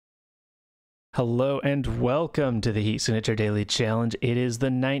Hello and welcome to the Heat Signature Daily Challenge. It is the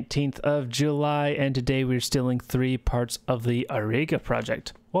 19th of July and today we're stealing 3 parts of the Ariga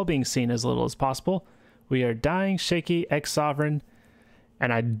project while being seen as little as possible. We are dying, shaky, ex-sovereign,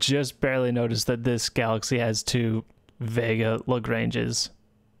 and I just barely noticed that this galaxy has 2 Vega Lagranges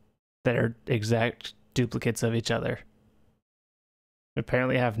that are exact duplicates of each other.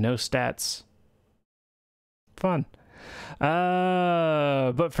 Apparently have no stats. Fun.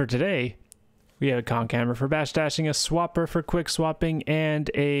 But for today, we have a conch hammer for bashdashing, a swapper for quick swapping,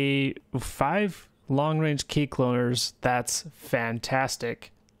 and a 5 long-range key cloners. That's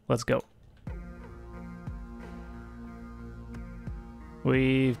fantastic. Let's go.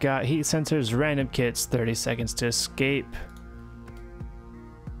 We've got heat sensors, random kits, 30 seconds to escape.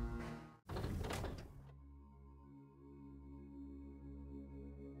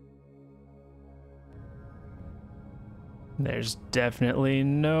 There's definitely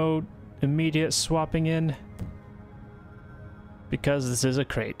no immediate swapping in because this is a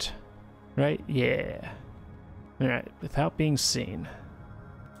crate, right? Yeah. All right, without being seen.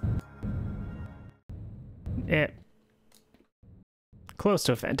 Close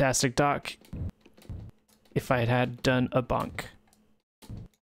to a fantastic dock if I had done a bunk.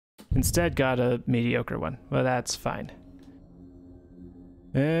 Instead got a mediocre one. Well, that's fine.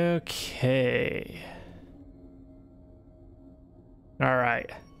 Okay. All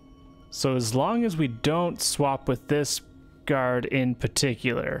right. So as long as we don't swap with this guard in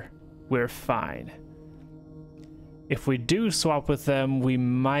particular, we're fine. If we do swap with them, we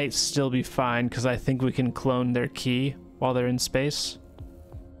might still be fine because I think we can clone their key while they're in space.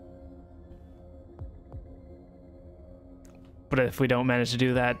 But if we don't manage to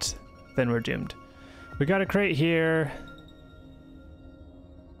do that, then we're doomed. We got a crate here.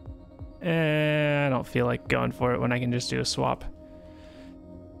 I don't feel like going for it when I can just do a swap.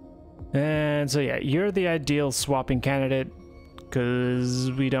 And so yeah, you're the ideal swapping candidate because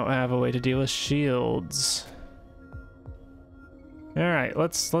we don't have a way to deal with shields. All right,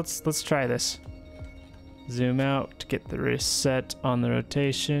 let's try this. Zoom out to get the reset on the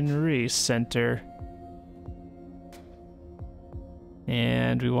rotation, recenter.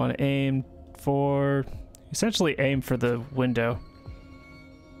 And we want to aim for, essentially aim for the window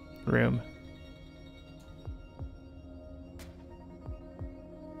room.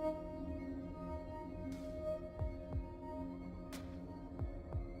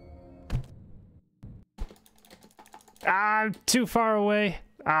 I'm too far away.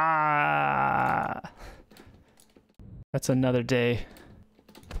 That's another day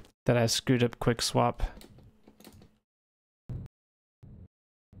that I screwed up quick swap.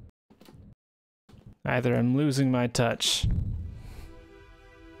 Either I'm losing my touch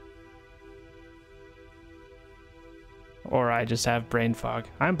or I just have brain fog.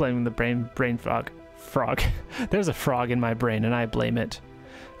 I'm blaming the brain fog. Frog. There's a frog in my brain and I blame it.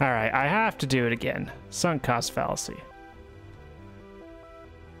 All right, I have to do it again. Sunk cost fallacy.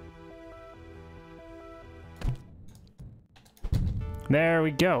 There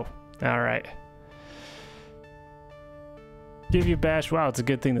we go. All right. Give you bash. Wow, it's a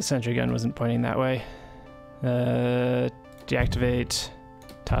good thing the sentry gun wasn't pointing that way. Deactivate.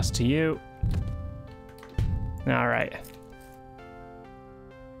 Toss to you. All right.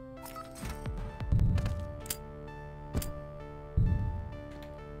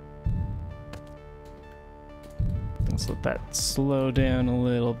 Let's let that slow down a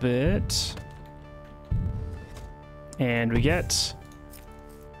little bit. And we get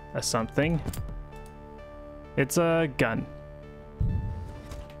a something. It's a gun.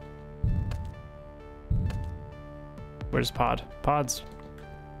 Where's pod? Pod's...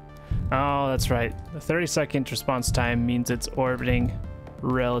 Oh, that's right. The 30-second response time means it's orbiting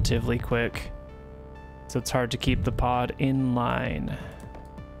relatively quick. So it's hard to keep the pod in line.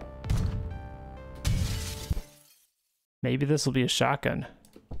 Maybe this will be a shotgun.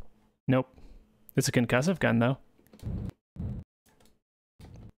 Nope. It's a concussive gun, though.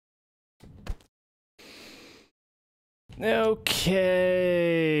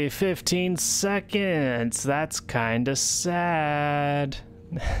 Okay, 15 seconds. That's kind of sad.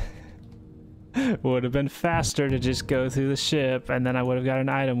 Would have been faster to just go through the ship, and then I would have got an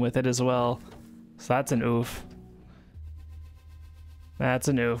item with it as well. So that's an oof. That's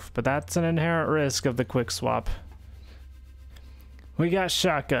an oof, but that's an inherent risk of the quick swap. We got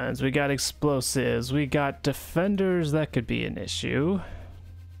shotguns, we got explosives, we got defenders. That could be an issue.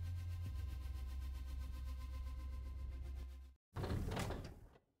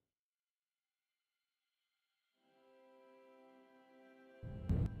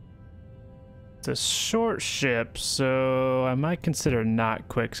 It's a short ship, so I might consider not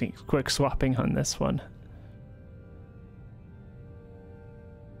quick swapping on this one.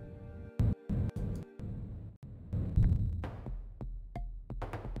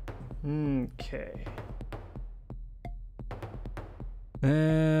 Okay.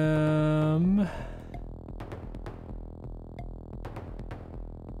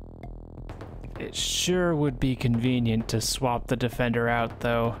 It sure would be convenient to swap the defender out,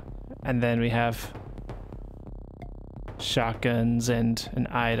 though. And then we have shotguns and an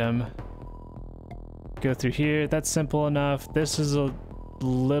item. Go through here, that's simple enough. This is a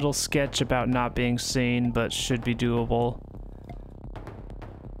little sketch about not being seen, but should be doable.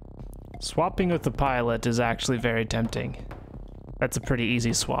 Swapping with the pilot is actually very tempting. That's a pretty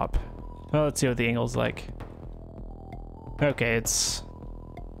easy swap. Well, let's see what the angle's like. Okay, it's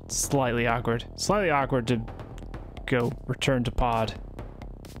slightly awkward. Slightly awkward to go return to pod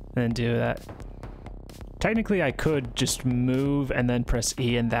and then do that. Technically, I could just move and then press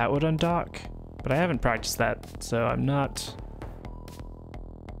E and that would undock, but I haven't practiced that, so I'm not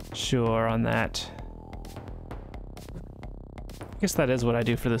sure on that. I guess that is what I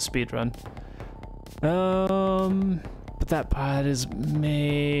do for the speedrun. But that pod is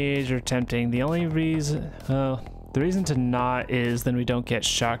major tempting. The only reason, the reason to not is then we don't get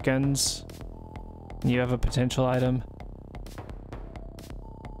shotguns. You have a potential item.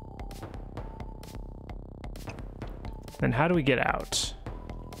 Then how do we get out?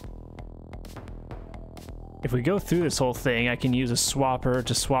 If we go through this whole thing, I can use a swapper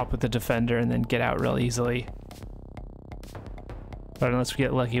to swap with the defender and then get out real easily. But unless we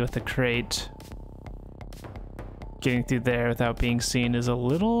get lucky with the crate, getting through there without being seen is a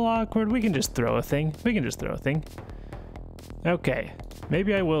little awkward. We can just throw a thing. We can just throw a thing. Okay,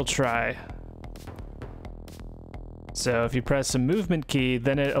 maybe I will try. So if you press a movement key,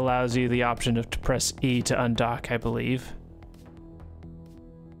 then it allows you the option of to press E to undock, I believe.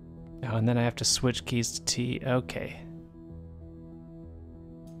 Oh, and then I have to switch keys to T. Okay.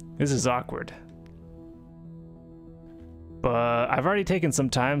 This is awkward. But I've already taken some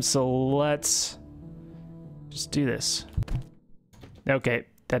time, so let's just do this. Okay,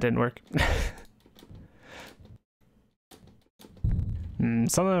 that didn't work.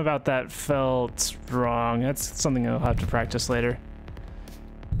 Something about that felt wrong. That's something I'll have to practice later.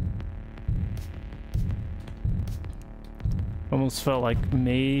 Almost felt like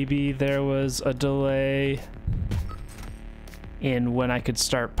maybe there was a delay in when I could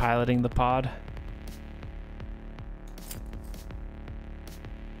start piloting the pod.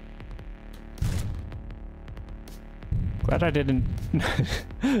 Glad I didn't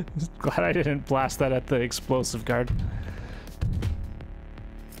glad I didn't blast that at the explosive guard.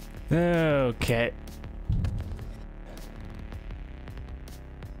 Okay.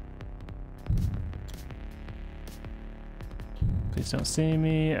 Please don't see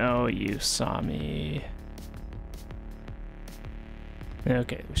me. Oh, you saw me.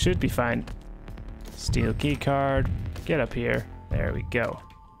 Okay, we should be fine. Steel key card. Get up here. There we go.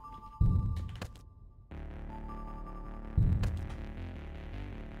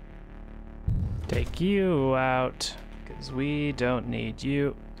 Take you out, because we don't need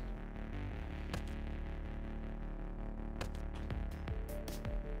you.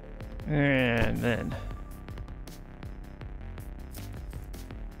 And then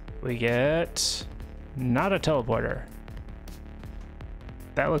we get not a teleporter.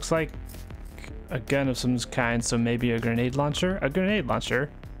 That looks like a gun of some kind, so maybe a grenade launcher? A grenade launcher.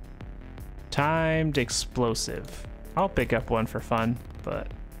 Timed explosive. I'll pick up one for fun,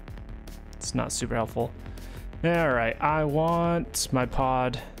 but it's not super helpful. Alright, I want my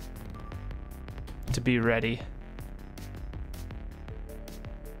pod to be ready.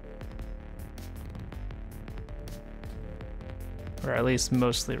 Or at least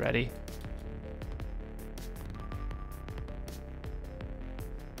mostly ready.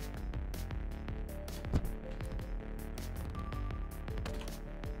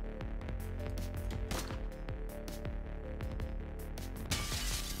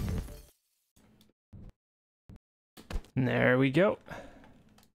 And there we go.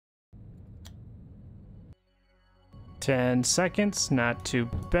 10 seconds, not too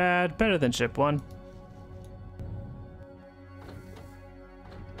bad. Better than ship one.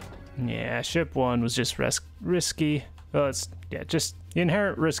 Yeah, ship one was just risky. Well, it's, yeah, just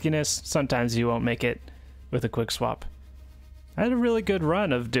inherent riskiness. Sometimes you won't make it with a quick swap. I had a really good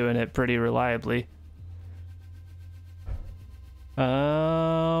run of doing it pretty reliably.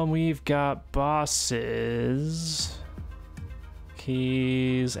 We've got bosses.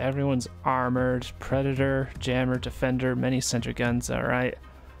 Keys, everyone's armored. Predator, jammer, defender, many center guns, alright.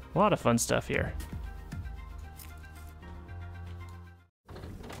 A lot of fun stuff here.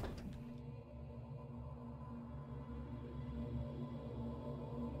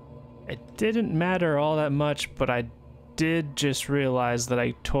 It didn't matter all that much, but I did just realize that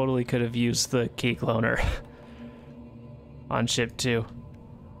I totally could have used the key cloner on ship 2.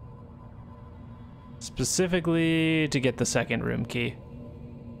 Specifically to get the second room key.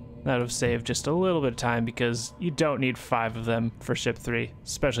 That would have saved just a little bit of time because you don't need 5 of them for ship 3,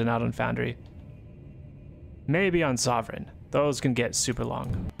 especially not on Foundry. Maybe on Sovereign. Those can get super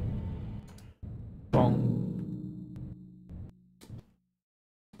long. Bong.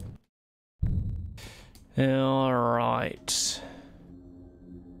 Alright.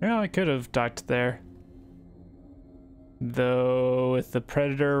 Well, I could have docked there. Though, with the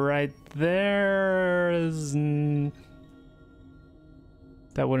Predator right there,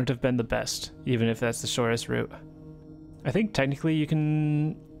 that wouldn't have been the best, even if that's the shortest route. I think technically you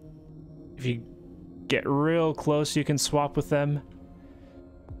can, if you get real close, you can swap with them.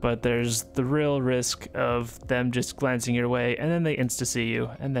 But there's the real risk of them just glancing your way, and then they insta-see you,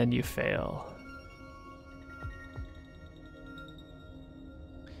 and then you fail.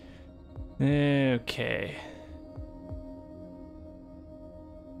 Okay.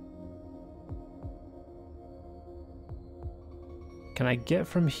 Can I get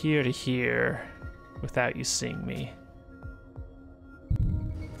from here to here without you seeing me?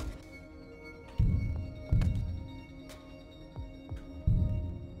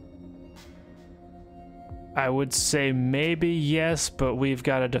 I would say maybe yes, but we've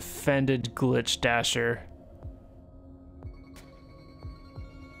got a defended glitch dasher.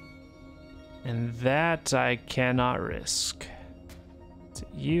 And that I cannot risk. So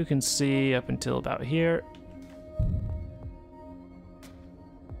you can see up until about here.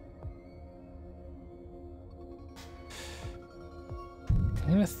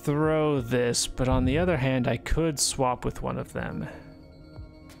 I'm gonna throw this, but on the other hand, I could swap with one of them.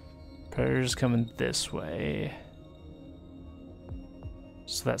 Predator's coming this way.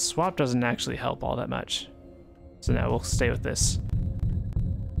 So that swap doesn't actually help all that much. So now we'll stay with this.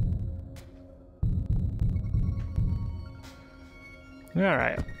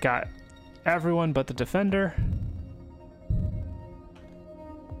 Alright, got everyone but the defender.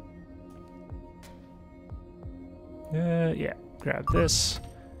 Yeah, grab this.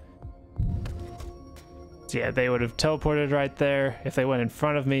 So yeah, they would have teleported right there. If they went in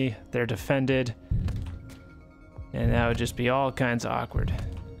front of me, they're defended. And that would just be all kinds of awkward.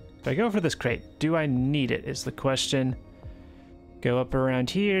 If I go for this crate, do I need it is the question. Go up around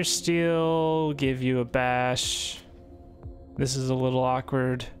here, steal, give you a bash. This is a little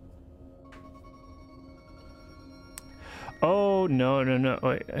awkward. Oh, no.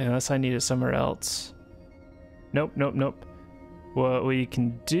 Wait, unless I need it somewhere else. Nope. What we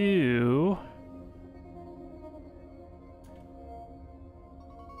can do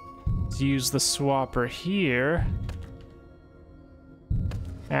is use the swapper here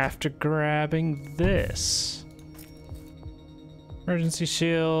after grabbing this. Emergency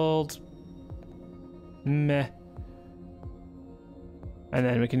shield. Meh. And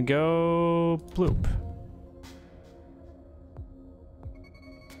then we can go bloop.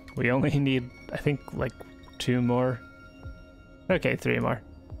 We only need, I think, like 2 more. Okay, 3 more.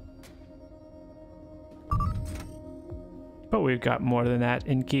 But we've got more than that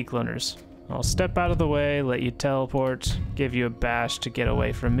in key cloners. I'll step out of the way, let you teleport, give you a bash to get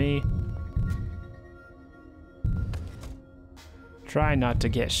away from me. Try not to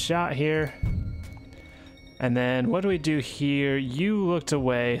get shot here. And then what do we do here? You looked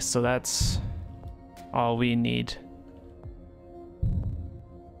away, so that's all we need.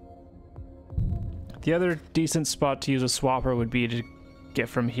 The other decent spot to use a swapper would be to get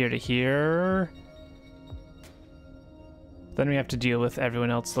from here to here. Then we have to deal with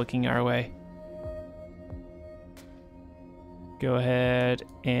everyone else looking our way. Go ahead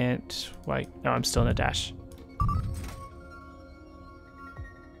and... Wait, no, I'm still in a dash.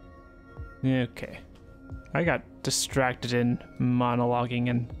 Okay. I got distracted in monologuing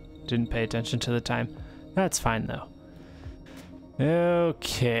and didn't pay attention to the time. That's fine though.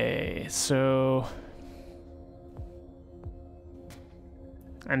 Okay, so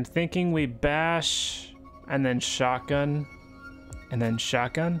I'm thinking we bash and then shotgun and then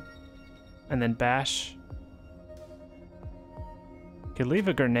shotgun and then bash. Could leave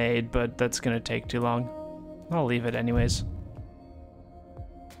a grenade, but that's gonna take too long. I'll leave it anyways.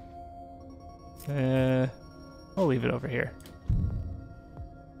 I'll leave it over here.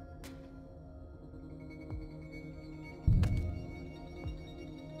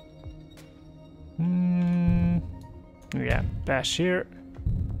 Yeah, bash here.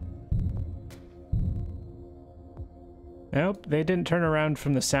 Nope, they didn't turn around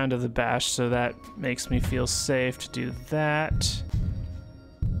from the sound of the bash, so that makes me feel safe to do that.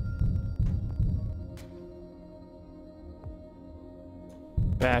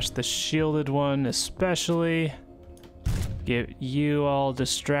 Bash the shielded one especially. Get you all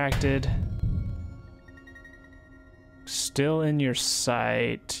distracted. Still in your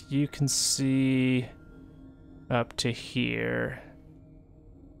sight. You can see up to here.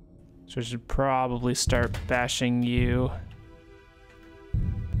 So I should probably start bashing you.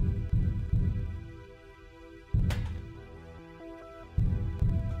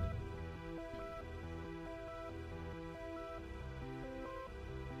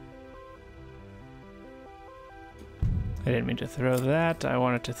 I didn't mean to throw that. I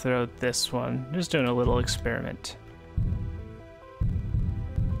wanted to throw this one. Just doing a little experiment.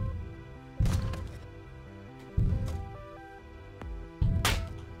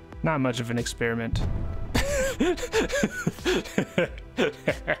 Not much of an experiment.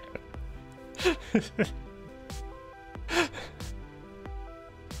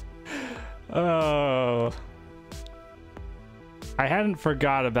 Oh. I hadn't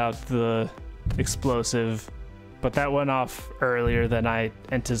forgot about the explosive, but that went off earlier than I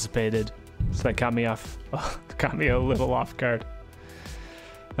anticipated. So that caught me off, caught me a little off guard.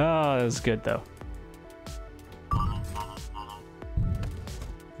 Oh, that was good though.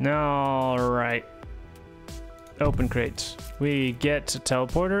 All right. Open crate. We get a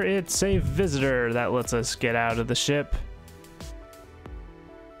teleporter. It's a visitor that lets us get out of the ship.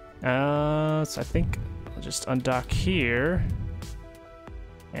 So I think I'll just undock here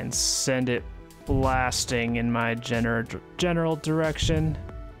and send it blasting in my general direction.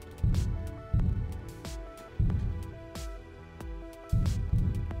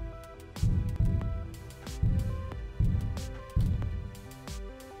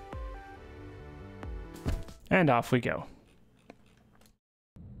 And off we go.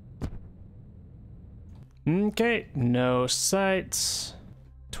 Okay, no sights.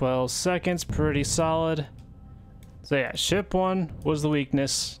 12 seconds, pretty solid. So yeah, ship 1 was the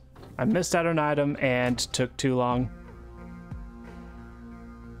weakness. I missed out on an item and took too long.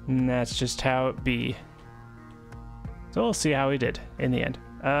 And that's just how it be. So we'll see how we did in the end.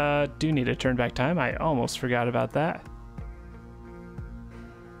 Do need a turn back time. I almost forgot about that.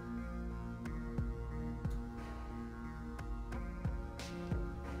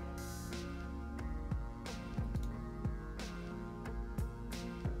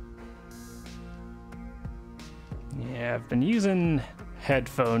 Yeah, I've been using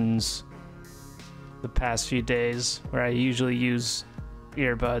headphones the past few days, where I usually use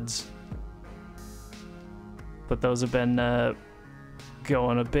earbuds. But those have been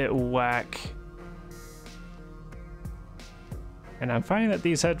going a bit whack. And I'm finding that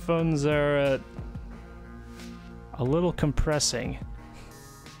these headphones are a little compressing.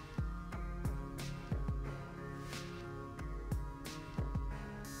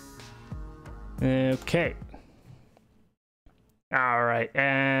 Okay. All right,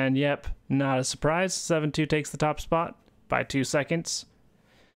 and yep, not a surprise. 7-2 takes the top spot by 2 seconds.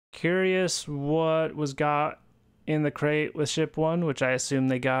 Curious what was got in the crate with ship 1, which I assume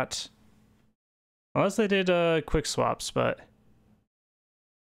they got, unless they did quick swaps, but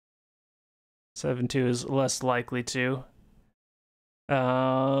 7-2 is less likely to.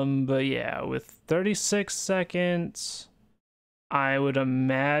 But yeah, with 36 seconds, I would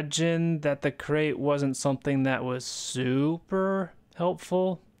imagine that the crate wasn't something that was super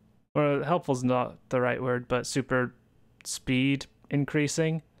helpful. Or helpful's not the right word, but super speed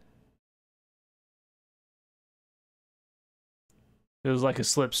increasing. It was like a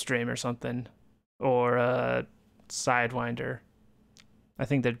slipstream or something. Or a sidewinder. I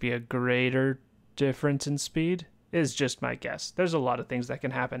think there'd be a greater difference in speed. Is just my guess. There's a lot of things that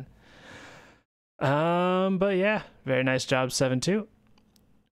can happen. But yeah, very nice job, 7-2.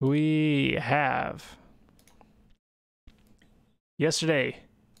 We have yesterday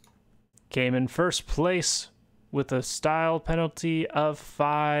came in first place with a style penalty of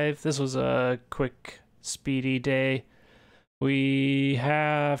 5. This was a quick, speedy day. We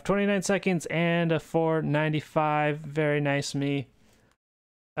have 29 seconds and a 4.95. Very nice me.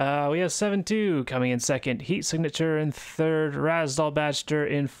 We have 7-2 coming in second, Heat Signature in third, Razdal Badger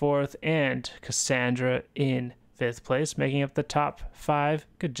in fourth, and Cassandra in 5th place, making up the top 5.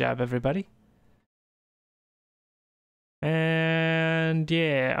 Good job, everybody. And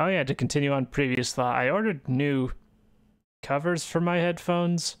yeah, oh yeah, to continue on previous thought, I ordered new covers for my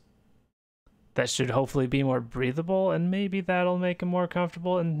headphones that should hopefully be more breathable, and maybe that'll make them more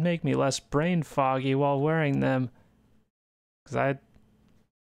comfortable and make me less brain foggy while wearing them. Because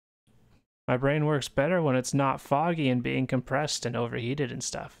My brain works better when it's not foggy and being compressed and overheated and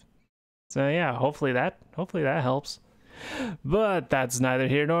stuff. So yeah, hopefully that helps. But that's neither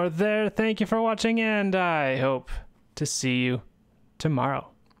here nor there. Thank you for watching, and I hope to see you tomorrow.